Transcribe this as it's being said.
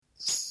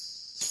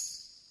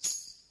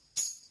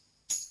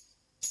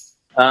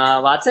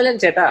വാത്സല്യൻ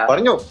ചേട്ടാ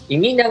പറഞ്ഞു.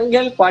 ഇനി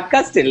ഞങ്ങൾ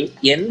പോഡ്കാസ്റ്റിൽ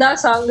എന്താ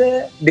സോങ്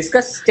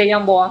ഡിസ്കസ്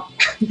ചെയ്യാൻ പോവാ?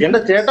 എന്റെ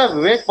ചേട്ടാ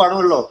വിവേക്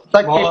പാടുമല്ലോ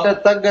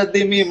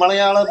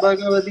മലയാള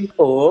ഭഗവതി.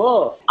 ഓ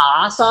ആ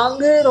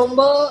സോങ്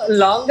ரொம்ப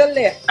லாங்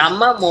അല്ലേ?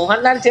 നമ്മ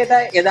മോഹൻലാൽ ചേട്ടാ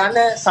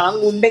ഏതാണ്ട്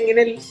സോങ് ഉണ്ടെങ്കിൽ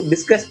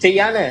டிஸ்கஸ்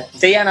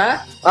செய்யானா?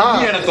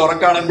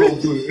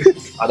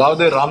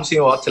 அதாவது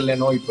ராம்சியும்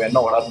வாத்சல்யனும் இப்ப என்ன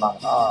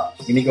வளர்ந்தாங்கன்னா,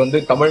 இன்னைக்கு வந்து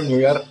Tamil new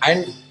year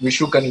and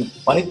Vishukkani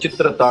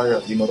Manichitrathazhu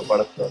அப்படின்னு ஒரு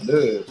படத்துல வந்து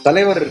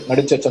தலைவர்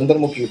நடிச்ச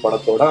சந்திரமுகி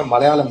படத்தோட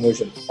Malayalam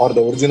version are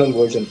the original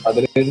version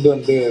அதுல இருந்து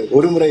வந்து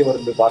ஒரு முறை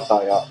வந்து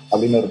பார்த்தாயா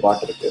அப்படின்னு ஒரு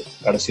பாட்டு இருக்கு.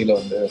 கடைசியில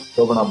வந்து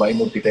சோபனா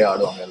பயமுறுத்திட்டே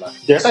ஆடுவாங்க எல்லாரும்.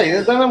 ചേട്ടാ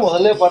இதுதானே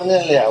முதல்ல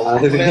പറഞ്ഞேன் இல்லையா?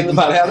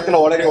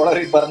 மலையாளத்துல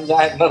உளறி பறஞ்சா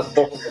என்ன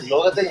அர்த்தம்?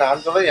 லோகத்தில்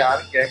நான் சொல்ல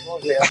யாரும்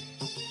கேட்கவும் இல்லையா?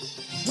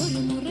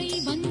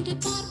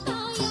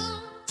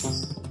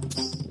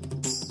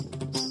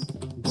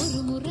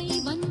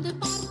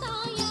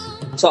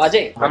 சோ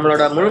அஜய்,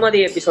 நம்மளோட முழுமதி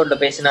எபிசோட்ல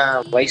பேசின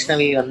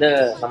வைஷ்ணவி வந்து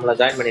நம்மள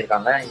ஜாயின்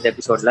பண்ணிருக்காங்க இந்த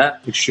எபிசோட்ல.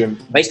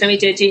 வைஷ்ணவி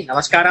சேச்சி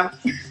நமஸ்காரம்.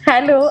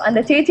 ஹலோ. அந்த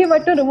சேச்சி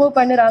மட்டும் ரிமூவ்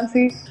பண்ணு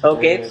ராம்சி.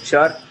 Okay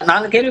sure.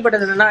 நாங்க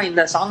கேள்விப்பட்டது என்னன்னா,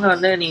 இந்த சாங்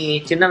வந்து நீ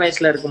சின்ன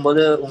வயசுல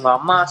இருக்கும்போது உங்க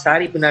அம்மா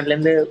சாரி பின்னாடில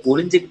இருந்து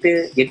ஒளிஞ்சுக்கிட்டு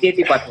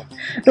எட்டி பார்த்தோம்.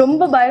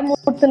 ரொம்ப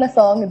பயமுறுத்தின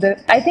சாங் இது.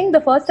 I think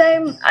the first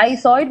time I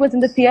saw it was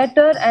in the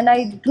theater and I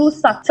drew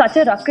such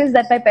a ruckus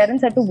that my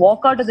parents had to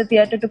walk out of the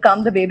theater to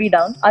calm the baby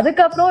down.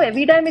 அதுக்கப்புறம்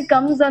every time it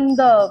comes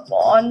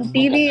on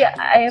TV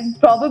I am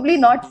probably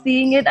not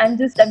seeing it. I'm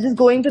just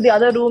going to the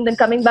other room, then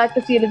coming back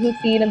to see a little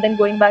scene and then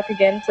going back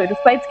again. So it is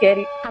quite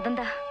scary.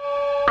 adanda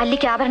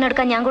allikku ആഭരണം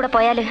എടുക്കാൻ ഞാൻ കൂടെ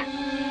പോയാല്?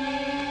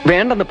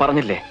 വേണ്ടെന്ന്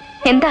പറഞ്ഞില്ലേ?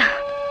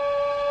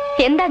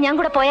 എന്താ ഞാൻ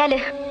കൂടെ പോയാല്?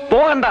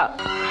 പോകണ്ട.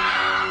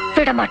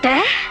 വിടമാട്ടേ.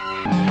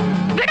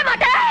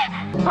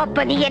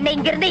 அப்ப நீ என்ன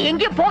இங்க இருந்து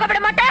எங்கேயும் போக விட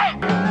மாட்டே.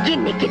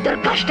 இன்னைக்கு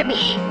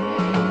துர்காஷ்டமி.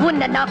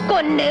 உன்னை நான்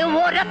கொன்னு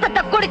ஓ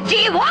ரத்தத்தை குடிச்சு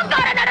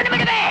ஓங்கார நடனம்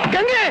விடுவேன்.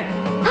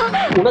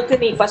 உனக்கு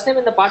நீ ஃபர்ஸ்ட் டைம்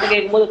இந்த பாட்டு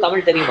கேட்கும்போது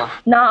தமிழ் தெரியுமா?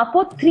 நான் அப்போ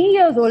 3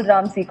 years old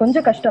ராம்சி.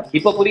 கொஞ்சம் கஷ்டம்.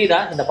 இப்ப புரியுதா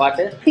இந்த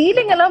பாட்டு?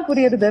 ஃபீலிங் எல்லாம்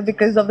புரியுது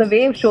because of the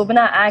way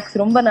Shobana acts.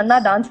 ரொம்ப நன்னா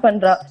டான்ஸ்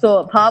பண்றா. சோ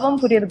பாவம்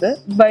புரியுது.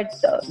 பட்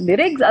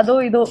லிரிக்ஸ் அதோ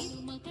இதோ.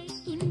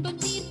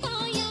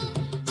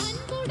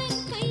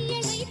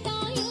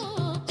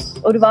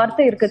 ஒரு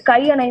வார்த்தை இருக்கு,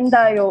 கை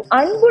அணைந்தாயோ.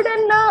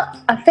 அன்புடன்னா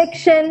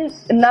அஃபெக்ஷன்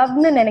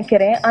லவ்னு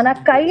நினைக்கிறேன். ஆனா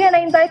கை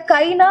அணைந்தாய்,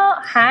 கைனா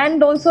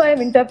hand also I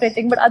am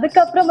interpreting. But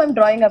அதுக்கப்புறம் I am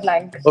drawing a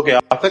blank. Okay,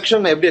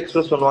 affection எப்படி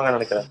எக்ஸ்பிரஸ் பண்ணுவாங்க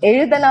நினைக்கிறேன்?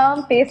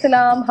 எழுதலாம்,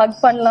 பேசலாம்,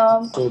 ஹக்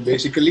பண்ணலாம். சோ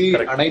பேசிக்கலி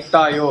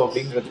அணைத்தாயோ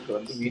அப்படிங்கிறதுக்கு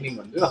வந்து மீனிங்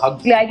வந்து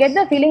Haq. I get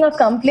the feeling of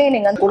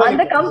complaining.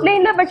 அந்த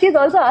கம்ப்ளைண்ட்ல but she is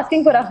also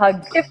asking for a hug.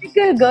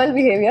 Typical girl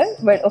behavior,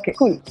 but okay,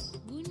 cool.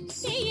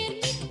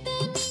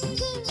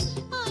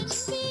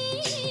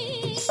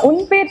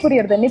 உன் பேர்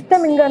புரியுது.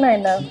 நித்தம் இங்கனா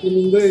என்ன?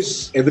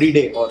 Every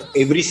day or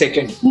every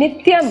second.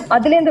 நித்யம்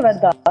அதுல இருந்து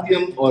வருதா?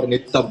 நித்யம் ஆர்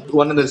நித்தம்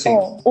ஒன் அண்ட் தி சேம்.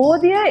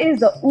 ஓதிய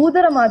இஸ்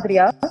ஊதர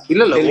மாதிரியா?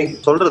 இல்ல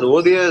சொல்றது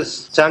ஓதிய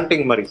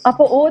சாண்டிங் மாதிரி.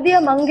 அப்ப ஓதிய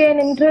மங்கை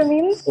என்று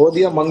மீன்ஸ்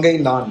ஓதிய மங்கை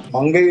நான்.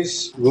 மங்கை is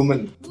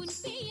Woman.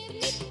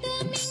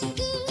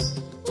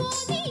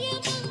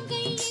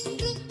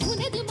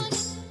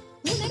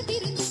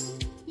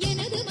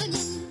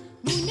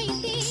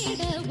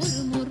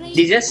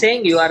 She's just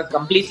saying you are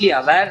completely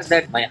aware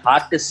that my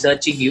heart is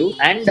searching you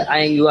and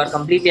you are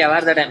completely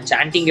aware that I'm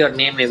chanting your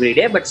name every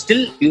day, but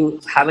still you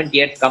haven't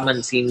yet come and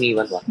seen me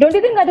even once. Don't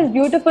you think that is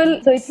beautiful?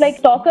 So it's like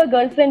stalker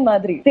girlfriend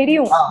மாதிரி.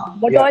 தெரியும்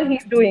what all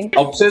he's doing.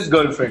 Obsessed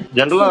girlfriend.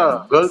 ஜெனரலா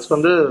girls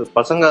வந்து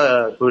பசங்க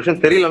ஒரு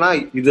விஷயம் தெரியலனா,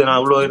 இது நான்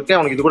இவ்வளவு இருக்கேன்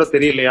அவனுக்கு இது கூட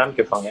தெரியலையான்னு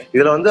கேட்பாங்க.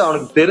 இதுல வந்து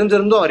அவனுக்கு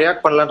தெரிஞ்சிருந்தும்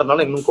ரியாக்ட்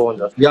பண்ணலான்றதுனால இன்னும் கோவம்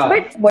ஜாஸ்தி.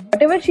 But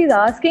whatever she's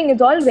asking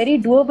is all very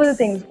doable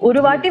things. ஒரு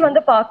வாட்டி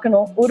வந்து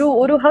பார்க்கணும்,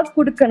 ஒரு ஹக்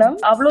கொடுக்கணும்,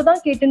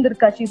 அவ்வளவுதான் கேட்டு.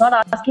 She's not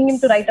asking him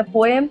to write a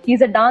poem.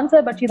 He's a dancer,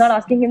 but she's not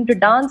asking him to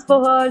dance for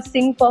her,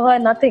 sing for her,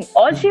 nothing.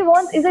 All she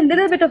wants is a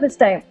little bit of his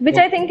time, which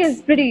I think is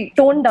pretty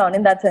toned down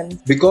in that sense.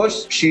 Because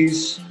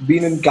she's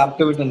been in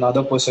captive in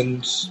another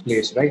person's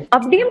place, right?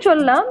 Abdiyum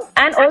sollalam.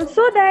 And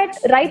also that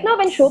right now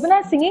when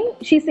Shobana is singing,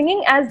 she's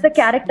singing as the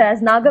character,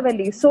 as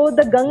Nagavalli. So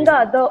the Ganga,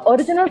 the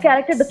original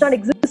character, does not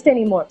exist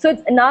anymore. So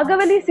it's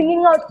Nagavalli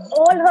singing out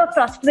all her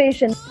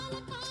frustration.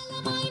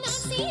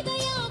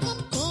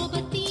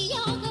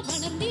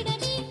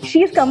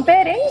 She is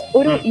comparing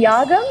Uru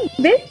Yagam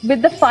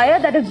with the fire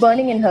that is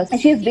burning in her.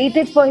 She has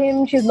waited for him,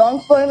 she's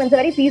longed for him, and it's a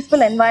very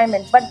peaceful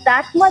environment. But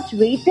that much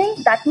waiting,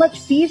 that much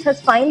peace has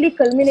finally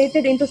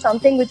culminated into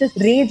something which is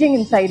raging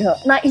inside her.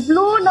 Na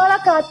ivlo nala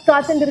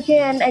kaathundiruke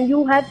and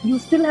you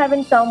still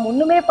haven't come.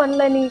 Onnume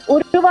pannala nee.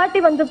 Oru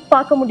vaati vandu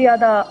paaka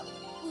mudiyada.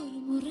 Oru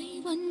murai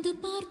vandu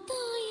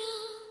paarthaya.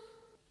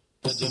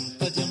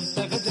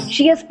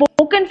 She has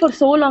spoken for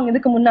so long.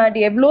 இதுக்கு முன்னாடி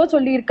எவ்வளோ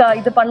சொல்லியிருக்கா,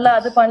 இது பண்ணல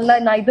அது பண்ணல,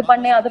 நான் இது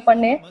பண்ணேன் அது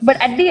பண்ணேன். But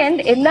at the end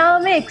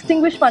எல்லாமே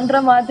extinguish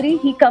பண்ற மாதிரி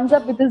he comes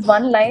up with this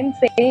one line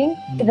saying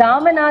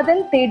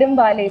Ramanathan தேடும்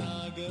வாலே.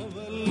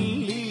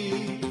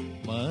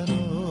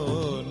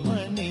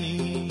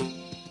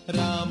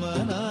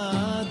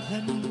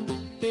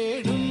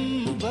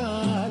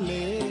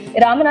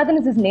 Ramanathan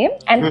is his name,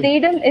 and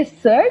Thedum is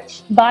search.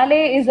 Bale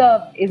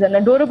is an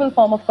adorable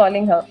form of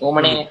calling her.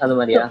 ஓமனே அது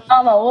மாதிரியா?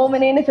 ஆமா,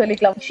 ஓமனேன்னு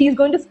சொல்லிக்கலாம். She's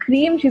going to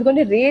scream, she's going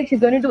to rage,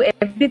 she's going to do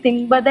everything.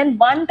 But then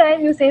one time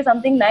you say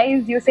something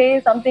nice, you say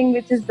something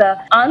which is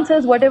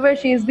answers whatever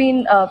she's been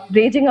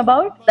raging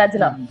about. That's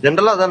enough.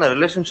 ஜெனரலா அதான்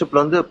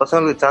ரிலேஷன்ஷிப்ல வந்து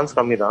பசங்களுக்கு chance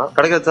கம்மி தான்,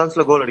 கிடைக்கிற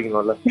சான்ஸ்ல கோல்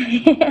அடிக்கணும்ல.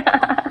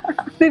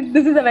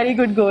 This is a very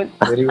good goal.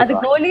 அது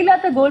கோல்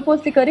இல்லாத கோல்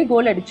போஸ்ட் கறி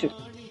கோல் அடிச்சு.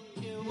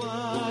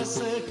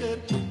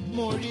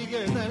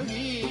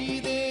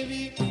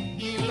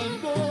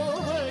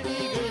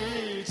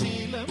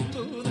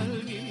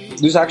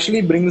 This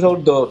actually brings out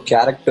the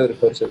character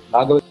herself.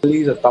 Nagavalli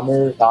is a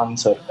Tamil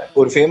dancer.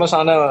 ஒரு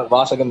ஃபேமஸான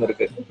வாசகம்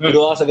இருக்கு,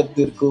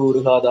 திருவாசகத்திற்கு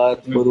உருகாதார்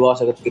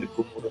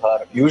ஒருவாசகத்திற்கு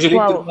உருகார். Usually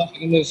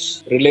Thiruvasagam is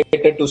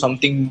related to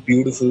something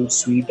beautiful,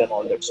 sweet and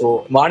all that. So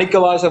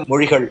மாணிக்கவாச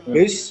மொழிகள்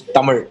is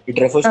Tamil. It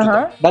refers to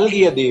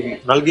நல்கிய தேவி.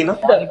 நல்கினா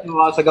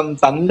மாணிக்கவாசகம்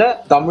தந்த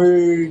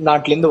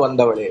தமிழ்நாட்டிலிருந்து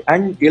வந்தவளே.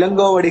 And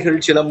இளங்கோவடிகள்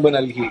சிலம்பு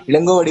நல்கி.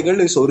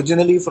 Ilangovadigal is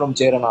originally from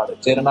Cheranadu.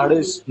 Cheranadu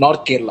is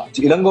North Kerala.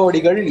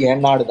 Ilangovadigal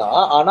என் நாடு தான்,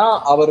 ஆனா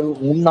அவர்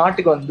உன்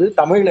நாட்டுக்கு வந்து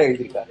தமிழ்ல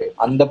எழுதிருக்காரு.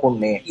 அந்த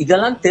பொண்ணே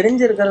இதெல்லாம்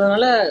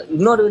தெரிஞ்சிருக்கிறதுனால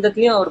இன்னொரு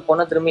விதத்திலயும் அவர்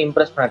பொண்ணை திரும்ப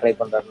இம்ப்ரெஸ் பண்ண ட்ரை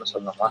பண்றாருன்னு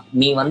சொல்லணுமா?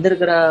 நீ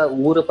வந்திருக்கிற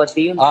ஊரை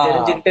பத்தியும்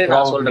தெரிஞ்சுக்கிட்டு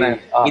நான் சொல்றேன்.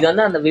 இது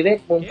வந்து அந்த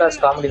விவேக்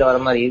மும்தாஸ் காமெடியில வர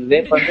மாதிரி.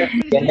 விவேக் வந்து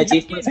என்ன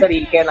சீஃப் மினிஸ்டர்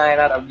ஈகே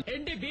நாயனார்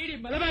அப்படின்னு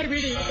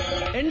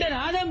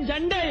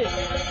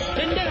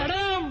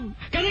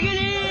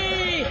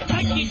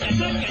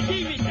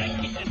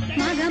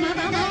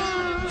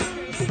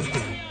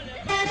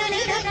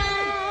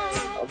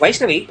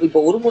வைஷ்ணவி இப்போ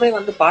ஒரு முறை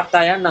வந்து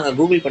பார்த்தாயான்னு நாங்க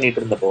கூகுள்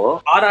பண்ணிட்டு இருந்தப்போ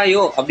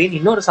ஆராயோ அப்படின்னு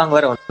இன்னொரு சாங்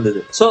வேற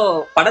வந்தது. சோ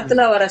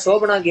படத்துல வர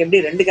சோபனாக்கு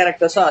எப்படி 2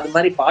 கேரக்டர்ஸோ அது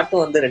மாதிரி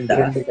பாட்டும் வந்து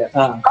 2.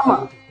 ஆமா.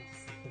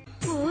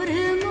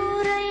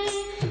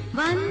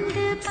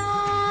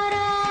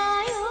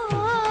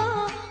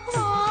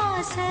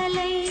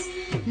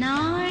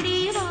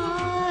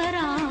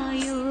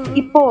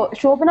 இப்போ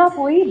சோபனா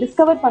போய்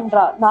டிஸ்கவர்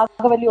பண்றா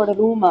நாகவல்லியோட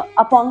ரூம்.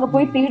 அப்போ அங்க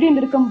போய் தேடிட்டு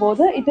இருக்கும்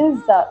போது it is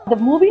the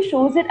movie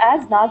shows it as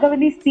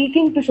Nagavalli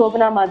speaking to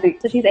Shobana மாதிரி.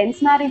 So she's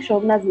ensnaring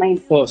Shobana's mind.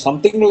 Oh,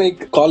 something like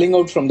calling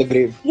out from the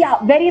grave. Yeah,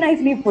 very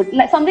nicely put.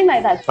 Like something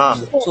like that.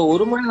 So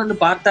ஒரு முறை வந்து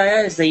பார்த்தாயா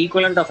is the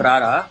equivalent of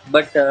Rara,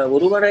 but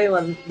ஒரு முறை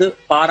வந்து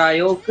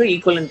பாராயோக்கு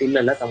equivalent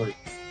இல்லல்ல தமிழ்.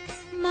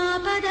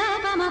 மாபதா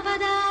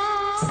பமபதா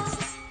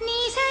நீ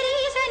சரி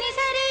சனி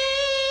சரி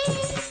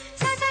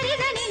சசரி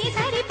சனி நீ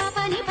சரி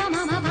பபனி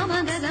பமம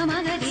பமகத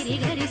மகதிரி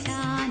கரி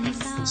சானி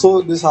சா. So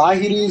this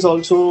Ahiri is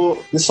also,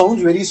 this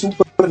sounds very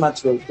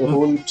supernatural, the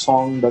whole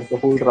song, that the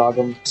whole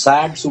ragam,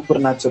 sad,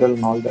 supernatural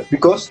and all that,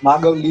 because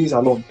Nagavalli is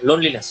alone.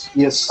 Loneliness.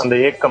 Yes,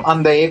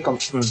 அந்த ஏக்கம்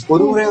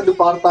ஒரு முறை வந்து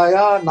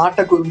பார்த்தாயா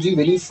Nattakurinji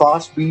very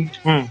fast beat,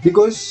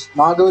 because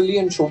Nagavalli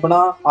and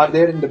Shobana are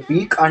there in the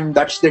peak, and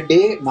that's the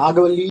day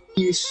Nagavalli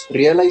is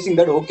realizing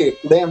that okay,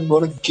 today I'm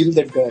going to kill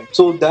that guy.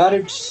 So there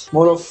it's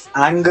more of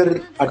anger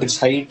at its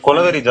height.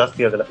 கொலவெறி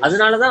ஜாஸ்தி அதுல.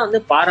 அதனாலதான் வந்து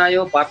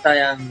பாராயோ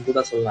பார்த்தாயான்னு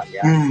கூட சொல்லலாம்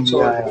இல்லையா? So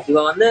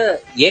இவன் வந்து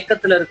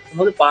ஏக்கத்துல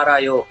இருக்கும்போது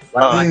பாராயோ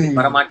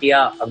வரமாட்டியா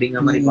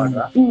அப்படிங்கிற மாதிரி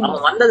பாடுறா.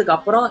 அவன் வந்ததுக்கு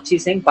அப்புறம் she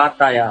saying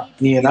பார்த்தாயா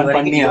நீ என்ன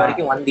பண்ணியா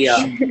வரைக்கும் வந்தியா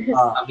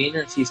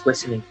அப்படின்னு she is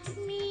questioning.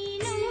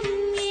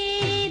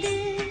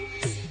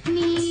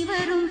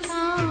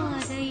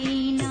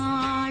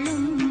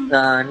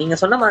 நீங்க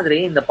சொன்ன மாதிரி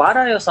இந்த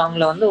பாராயோ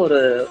சாங்ல வந்து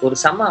ஒரு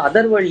செம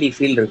அதர்வர்ல்டி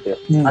ஃபீல் இருக்கு.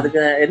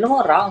 அதுக்கு என்னமோ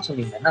ராகம்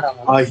சொன்னீங்க, என்ன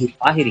ராகம்?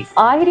 ஆஹிரி.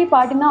 ஆஹிரி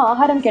பாட்டுனா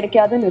ஆகாரம்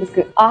கிடைக்காதுன்னு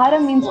இருக்கு.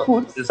 ஆகாரம் மீன்ஸ்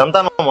ஃபுட்.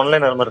 சந்தானம்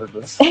ஆன்லைன் மாதிரி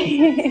இருக்கு.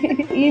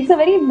 It's a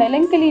very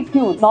melancholy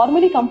tune.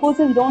 Normally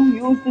composers don't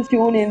use this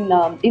tune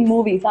in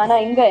movies. ஆனா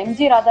இங்க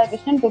MG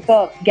Radhakrishnan took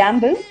a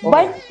gamble.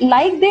 But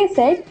like they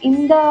said,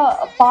 இந்த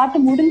பாட்டு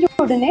முடிஞ்ச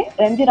உடனே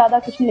MG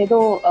Radhakrishnan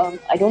ஏதோ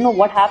I don't know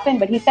what happened,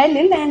 but he fell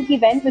ill and he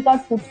went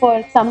without food for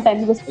some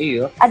time.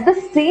 At the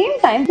same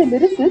time, the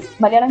lyricist,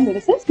 Malayalam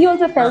lyricist, he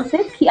also fell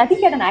sick. I think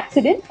he had an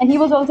accident and he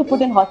was also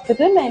put in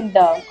hospital, and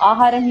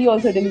Aharam he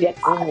also didn't get.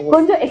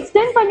 Konja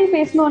extend panni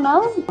pesnona,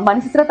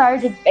 Manichitra Thal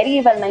did very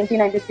well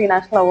 1993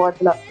 National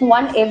Awards la.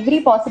 Won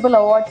every possible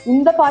award.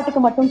 இந்த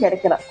பாட்டுக்கு மட்டும்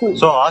கிடைக்கல.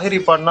 So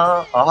ஆஹிரி பாட்னா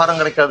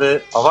ஆகாரம் கிடைக்காது,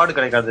 award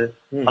கிடைக்காது,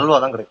 அல்வா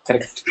தான் கிடைக்கும்.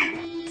 Correct.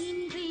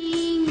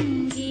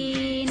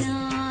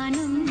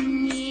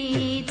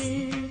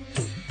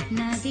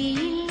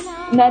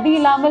 Nadi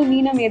illamal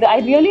meenam edu. I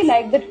really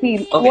like that feel.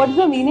 Okay. What's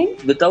the meaning?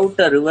 Without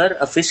a river,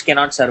 a fish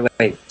cannot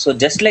survive. So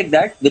just like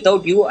that,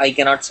 without you, I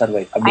cannot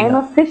survive. I am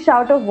a fish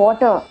out of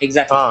water.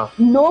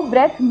 Exactly. No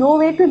breath, no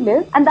way to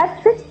live, and that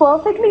fits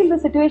perfectly in the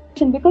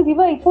situation because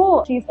even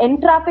she's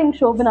entrapping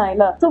Shobana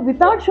illa. So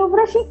without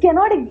Shobana, she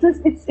cannot exist.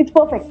 It's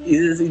perfect.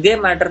 இதே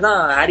matter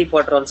தான் Harry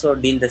Potter also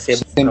deal the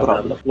same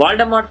problem.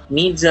 Voldemort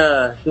needs a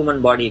human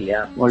body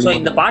இல்லையா? So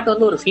இந்த பாட்டு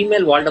வந்து ஒரு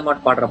female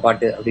Voldemort பாடுற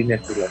பாட்டு அப்படின்னு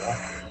எடுத்துக்கலாமா?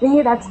 Hey,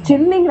 that's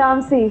chilling,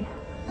 Ramsey.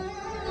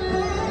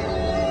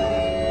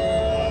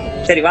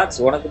 சரி வாட்ஸ்,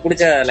 உனக்கு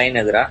பிடிச்ச லைன்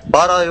எதுரா?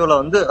 பாராயோல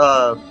வந்து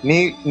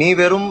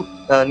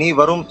நீ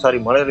வரும் சாரி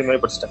மலையாளி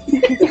மாதிரி படிச்சிட்டேன்.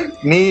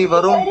 நீ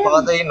வரும்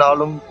பாதை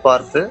நாளும்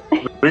பார்த்து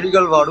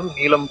விழிகள் வாடும்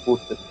நீலம்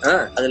பூத்து.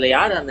 அதுல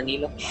யாரு அந்த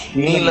நீலம்?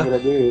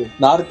 நீலங்கிறது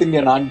நார்த்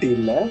இந்தியன் ஆண்டி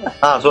இல்ல.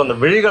 சோ அந்த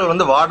விழிகள்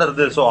வந்து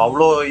வாடுறது. சோ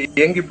அவ்வளோ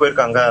ஏங்கி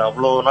போயிருக்காங்க,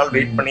 அவ்வளவு நாள்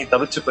வெயிட் பண்ணி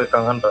தவிச்சு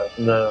போயிருக்காங்கன்ற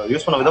இந்த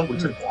யூஸ் பண்ண விதம்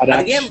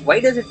பிடிச்சிருக்கு. Why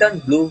does it turn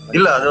blue?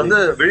 இல்ல அது வந்து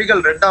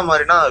விழிகள் ரெட்டா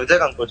மாறினா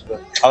விஜயகாந்த்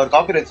கோச்சுக்காரு, அவர்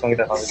காப்பிரைட்ஸ்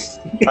வாங்கிட்டாரு,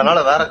 அதனால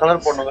வேற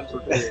கலர் போடணும்னு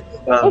சொல்லிட்டு.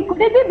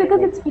 Could it be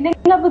because it's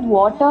filling up with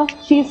water?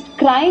 She's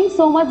crying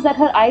so much that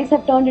her eyes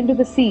have turned into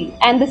the sea,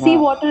 and the sea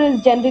water is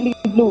generally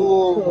blue.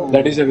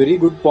 That is a very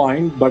good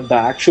point, but the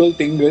actual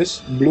thing is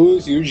blue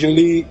is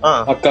usually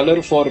a color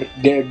for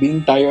being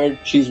tired.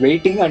 She's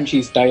waiting and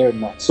she's tired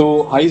now, so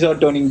eyes are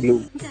turning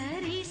blue.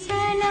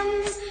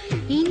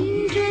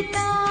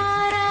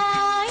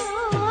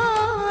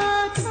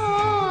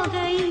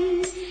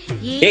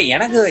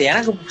 எனக்கு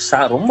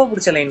ரொம்ப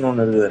பிடிச்ச line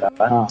ஒண்ணு இருக்குதுடா.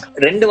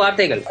 2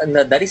 வார்த்தைகள், இந்த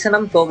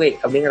தரிசனம் தோகை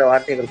அப்படிங்கிற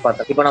வார்த்தைகள்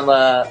பார்த்தா, இப்ப நம்ம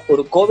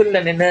ஒரு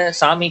கோவில்ல நின்னு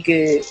சாமிக்கு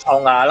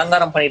அவங்க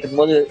அலங்காரம் பண்ணிட்டு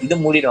இருக்கும்போது இது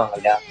மூடிடுவாங்க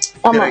இல்லையா,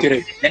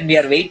 then we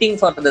are waiting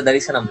for the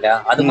தரிசனம் இல்லையா,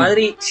 அது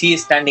மாதிரி she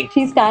is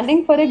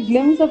standing for a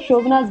glimpse of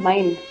Shobana's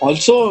mind,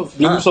 also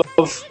glimpse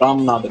of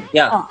Ramanathan.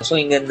 so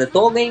இங்க இந்த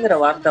தோகைங்கிற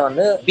வார்த்தை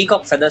வந்து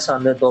பீகாக் ஃபெதர்ஸ்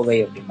வந்து தோகை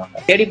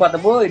அப்படிம்பாங்க. தேடி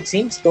பார்த்தப்போ it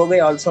seems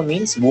தோகை also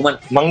means woman,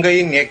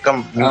 மங்கையின்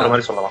ஏக்கம் அப்படிங்கிற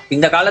மாதிரி சொல்லலாம்.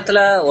 இந்த காலத்துல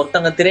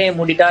ஒருத்தங்க திரையை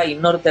மூடிட்டா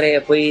இன்னொரு திரையை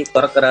போய்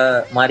திறக்கிற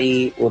மாதிரி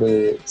ஒரு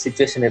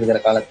சிச்சுவேஷன் இருக்கிற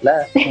காலத்துல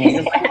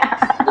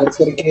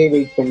ஒருத்தருக்கே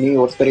வெயிட் பண்ணி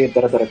ஒருத்தரையே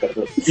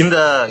திறக்கிறது. இந்த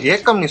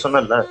ஏக்கம் நீ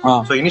சொன்னல,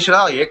 சோ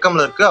இனிஷியலா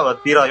ஏக்கம்ல இருக்கு, அவ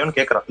தீராயோன்னு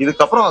கேக்குறான்.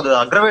 இதுக்கப்புறம் அது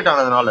அக்ரவேட்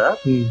ஆனதுனால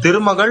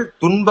திருமகள்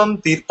துன்பம்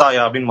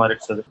தீர்த்தாயா அப்படின்னு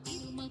மாறிடுச்சு.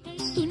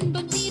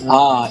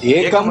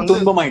 ஏக்கம்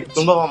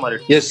துன்பமா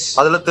மாறிடுச்சு. Yes,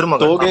 அதுல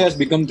திருமகள் தோகை has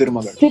become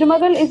Thirumagal.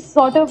 Thirumagal is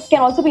sort of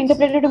can also be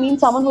interpreted to mean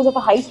someone who's of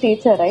a high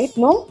stature, right?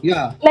 No?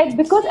 Yeah. Like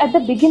because at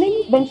the beginning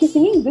when she's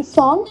singing this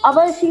song,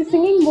 she's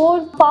singing more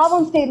power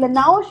on stage. And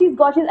now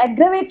she's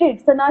aggravated.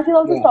 So now she's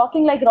also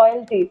talking like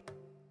royalty.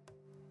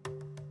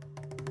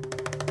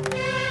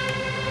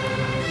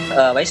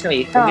 Vaishnavi,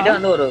 உங்ககிட்ட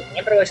வந்து ஒரு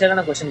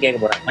கான்ட்ரோவர்ஷியலான question கேட்க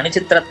போறேன்.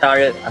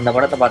 மணிச்சித்திரத்தாழ் அந்த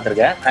படத்தை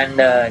பாத்துருக்க,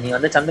 and நீ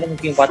வந்து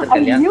சந்திரமுகியும் பாத்துருக்க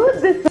இல்லையா? I knew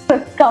this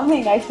was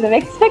coming. I should have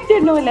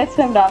expected no less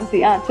from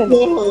Ramsey.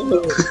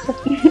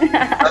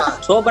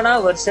 Shobana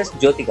versus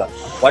Jyotika.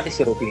 What is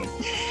your opinion?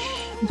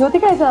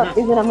 Jyotika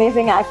is an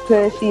amazing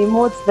actress. She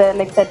emotes well,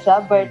 etc.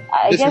 But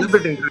I guess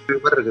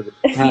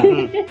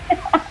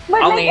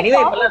அவங்க anyway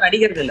இப்பெல்லாம்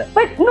நடிக்கிறது இல்ல.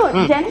 But no,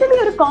 generally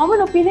ஒரு common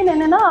opinion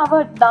என்னன்னா அவ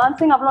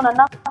dancing அவ்வளவு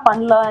நல்லா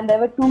பண்ணல, and there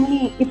were too many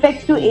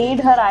effects to aid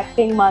her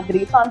acting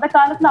மாதிரி. So அந்த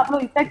காலத்துல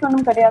அவ்வளவு effect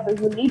ஒண்ணும் கிடையாது.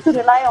 You need to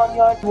rely on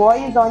your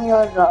voice, on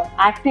your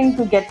acting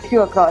to get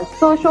you across.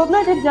 So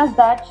Shobana did just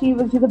that. She's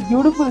a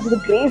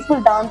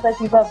graceful dancer.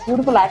 She's a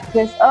beautiful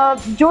actress.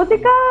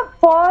 Jyotika,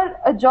 for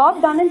a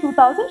job done in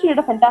 2000, she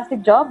did a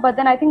fantastic job. But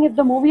then I think if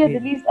the movie had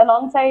released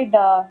alongside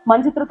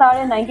Manchitrathal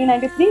in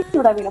 1993, it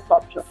would have been a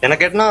flop show.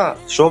 எனக்கு கேட்டா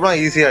Shobana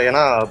ஈஸியா,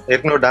 ஏன்னா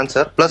ஏற்கனவே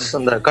dancer plus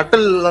அந்த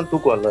கட்டில் எல்லாம்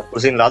தூக்குவாள்ல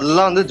ஒரு சீன்ல,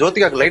 அதெல்லாம் வந்து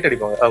ஜோதிகாக்கு லைட்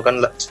அடிப்பாங்க அவ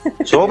கண்ணுல.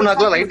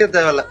 ஷோபனாக்குலாம் லைட்டே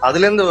தேவையில்ல,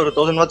 அதுல இருந்து ஒரு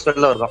 1000 வாட்ஸ்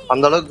வெளில வரும்.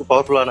 அந்த அளவுக்கு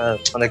பவர்ஃபுல்லான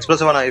அந்த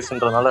எக்ஸ்பிரசிவான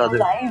ஐஸ்ன்றதுனால அது.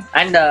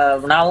 அண்ட்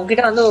நான்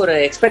உங்ககிட்ட வந்து ஒரு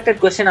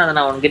எக்ஸ்பெக்டட் क्वेश्चन அதை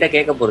நான் உங்ககிட்ட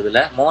கேட்க போறது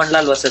இல்ல,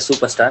 மோகன்லால் வர்சஸ்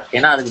சூப்பர் ஸ்டார்.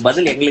 ஏன்னா அதுக்கு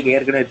பதில் எங்களுக்கு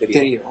ஏற்கனவே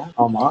தெரியும்.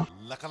 ஆமா.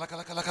 The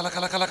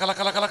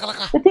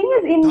thing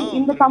is,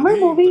 in the Tamil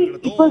movie,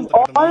 it was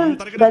all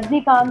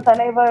Rajnikant,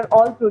 Talaivar,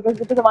 all producers.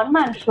 It was a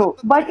one-man show.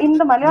 But in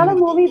the Malayalam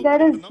movie,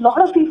 there is a lot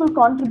of people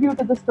contribute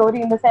to the story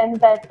in the sense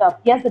that,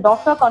 yes, the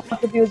doctor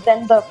contributes,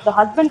 then the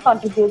husband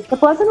contributes. The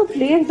person who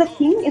plays the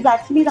king is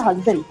actually the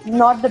husband,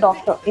 not the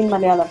doctor in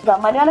Malayalam. The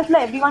Malayalam,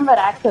 everyone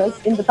were actors.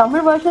 In the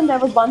Tamil version,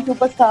 there was one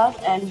superstar,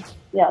 and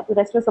yeah, the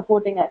rest were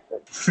supporting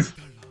actors.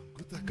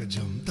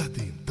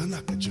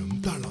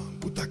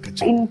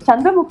 In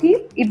Chandramukhi,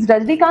 it's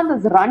Rajnikant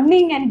is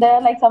running and there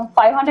are like some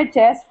 500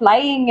 chairs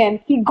flying, and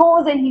he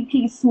goes and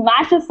he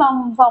smashes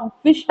some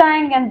fish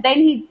tank, and then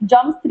he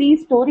jumps 3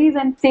 stories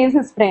and saves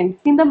his friend.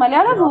 In the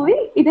Malayalam movie,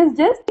 it is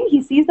just he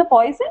sees the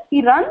poison, he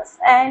runs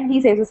and he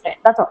saves his friend.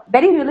 That's all.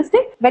 Very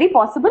realistic, very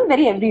possible,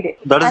 very everyday.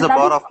 That is the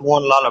power of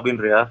Mohanlal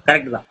அப்படின்றியா?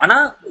 Correct தான். ஆனா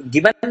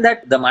given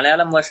that the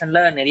Malayalam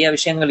versionல நிறைய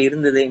விஷயங்கள்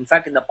இருந்தது.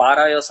 In fact இந்த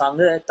பாராயோ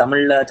song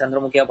தமிழ்ல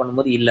சந்திரமுகியா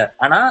பண்ணும்போது இல்ல.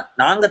 ஆனா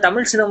நாங்க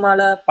தமிழ்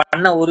சினிமால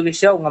பண்ண ஒரு விஷயம்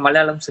உங்க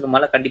மலையாளம்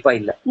சினிமால கண்டிப்பா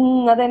இல்ல.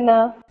 அது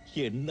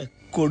என்ன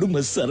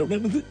கொடுமை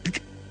சரவணன்,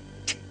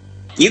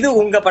 இது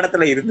உங்க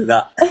படத்துல இருந்ததா?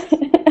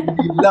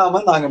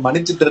 இல்லாம நாங்க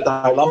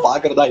மணிச்சித்திரத்தாழ்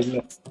பாக்குறதா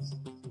இல்ல.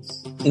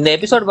 இந்த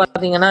எபிசோட்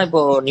பாத்தீங்கன்னா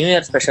இப்போ new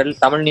year special,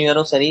 Tamil new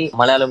இயரும் சரி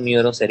மலையாளம் நியூ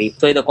இயரும் சரி.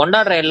 சோ இதை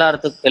கொண்டாடுற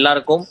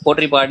எல்லாருக்கும்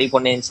போற்றி பாடி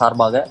பொன்னியின்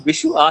சார்பாக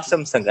விஷு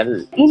ஆசம்சங்கள்,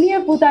 இனிய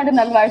புத்தாண்டு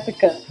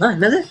நல்வாழ்த்துக்கள்.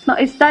 என்னது?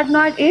 Is that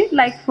not it?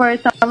 Like for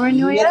Tamil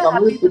New Year?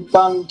 Tamil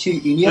புத்தாண்டு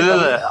இனிய.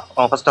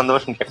 ஃபர்ஸ்ட் அந்த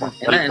வருஷம் கேட்கணும்.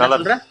 என்ன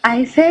சொல்ற?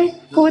 I said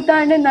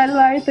புத்தாண்டு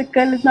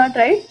நல்வாழ்த்துக்கள். Is not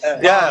right?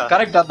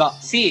 கரெக்ட்டா தான்.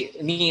 See,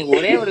 நீ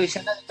ஒரே ஒரு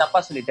விஷயம் தான்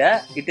தப்பா சொல்லிட்ட.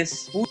 It is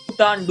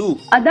புத்தாண்டு.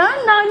 அதான்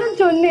நானும்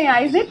சொன்னேன்.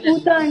 I said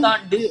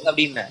புத்தாண்டு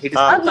அப்படின்னு. It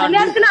is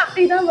புத்தாண்டு. இடத்துல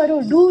அப்படிதான்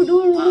வரும். To to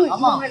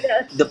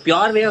The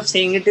pure way of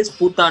saying it is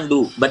putandu,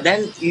 but then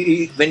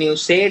when you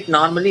say it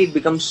normally it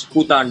becomes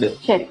putandu.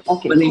 சரி,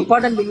 okay. But the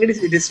important thing is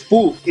it is pu.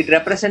 It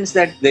represents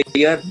that the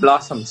year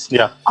blossoms.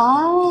 Yeah.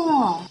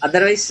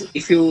 Otherwise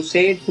if you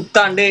say it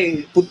puttande,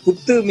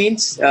 puttu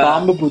means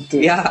பாம்பு புத்து.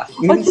 yeah,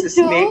 means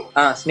snake.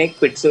 Snake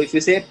pit. So if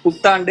you say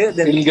puttande,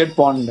 then Will get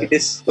pond. it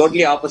is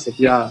totally opposite.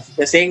 Yeah.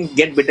 You're saying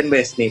get bitten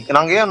by a snake.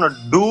 நாங்க ஏன்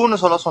டூன்னு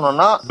சொல்ல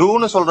சொன்னோம்னா,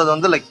 டூன்னு சொல்றது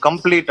வந்து லைக்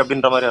கம்ப்ளீட்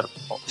அப்படின்ற மாதிரி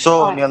இருக்கும். சோ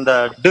நீ அந்த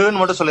டூன்னு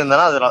மட்டும்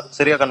சொல்லியிருந்தா அது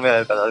சரியா கன்வே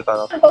ஆயிருக்காது.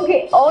 அதுக்காக ஓகே,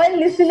 ஆல்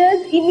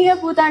லிசனர்ஸ் இனிய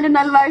புத்தாண்டு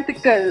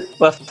நல்வாழ்த்துக்கள்.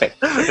 Perfect.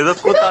 ஏதோ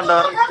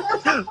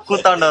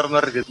கூத்தாண்டவர்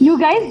மாதிரி இருக்கு. You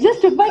guys just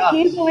took my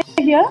case over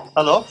here.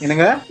 Hello,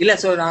 என்னங்க? இல்ல,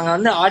 சோ நாங்க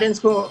வந்து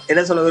ஆடியன்ஸ்க்கும்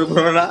என்ன சொல்ல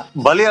விரும்புறோம்னா,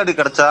 பலியாடு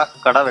கிடைச்சா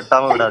கடை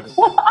வெட்டாம விடாது.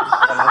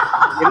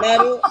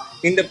 எல்லாரும்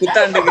இந்த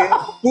புத்தாண்டுக்கு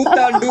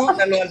புத்தாண்டு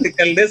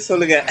நல்வாழ்த்துக்கள்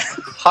சொல்லுங்க.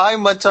 ஹாய்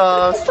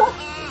மச்சான்.